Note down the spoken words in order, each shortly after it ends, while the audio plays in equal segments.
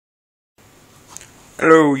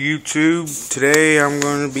Hello YouTube, today I'm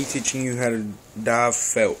going to be teaching you how to dye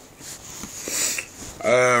felt.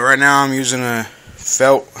 Right now I'm using a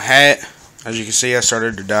felt hat. As you can see, I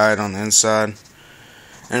started to dye it on the inside.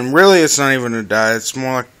 And really it's not even a dye, it's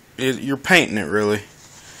more like you're painting it really.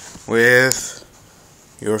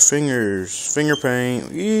 With your fingers, finger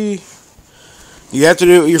paint. You have to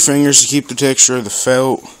do it with your fingers to keep the texture of the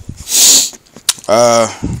felt.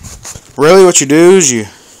 Really what you do is you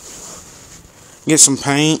get some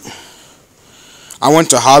paint. I went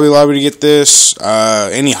to Hobby Lobby to get this.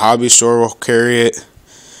 Any hobby store will carry it.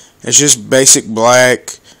 It's just basic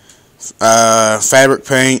black fabric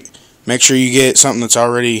paint. Make sure you get something that's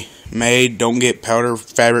already made. Don't get powder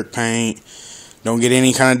fabric paint. Don't get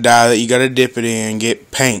any kind of dye that you gotta dip it in.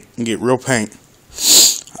 Get paint. Get real paint.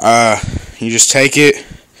 You just take it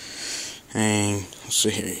and let's see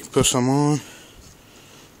here. You put some on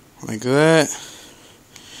like that.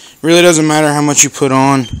 Really doesn't matter how much you put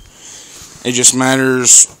on. It just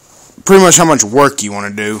matters pretty much how much work you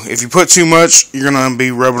want to do. If you put too much, you're going to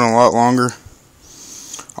be rubbing a lot longer.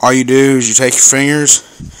 All you do is you take your fingers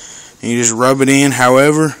and you just rub it in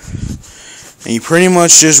however. And you pretty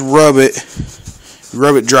much just rub it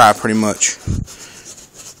dry pretty much.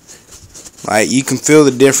 Like you can feel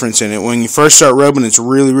the difference in it. When you first start rubbing, it's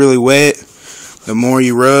really wet. The more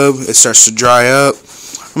you rub, it starts to dry up.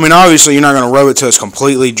 I mean, obviously, you're not going to rub it till it's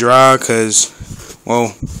completely dry because,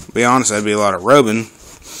 well, to be honest, that'd be a lot of rubbing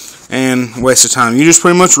and a waste of time. You just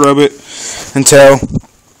pretty much rub it until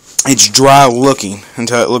it's dry looking,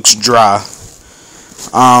 until it looks dry.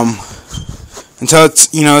 Until it's,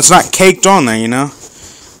 it's not caked on there,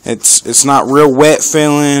 It's not real wet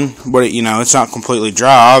feeling, but, it's not completely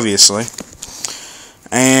dry, obviously.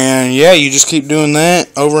 And, yeah, you just keep doing that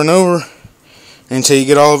over and over until you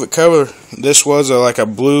get all of it covered. This was like a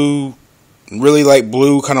blue, really light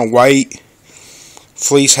blue, kind of white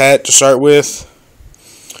fleece hat to start with.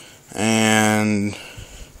 And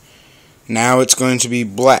now it's going to be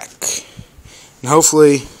black. And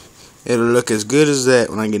hopefully it'll look as good as that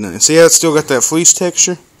when I get done. See how it's still got that fleece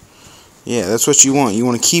texture? Yeah, that's what you want. You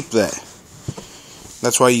want to keep that.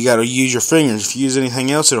 That's why you got to use your fingers. If you use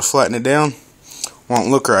anything else, it'll flatten it down. Won't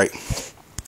look right.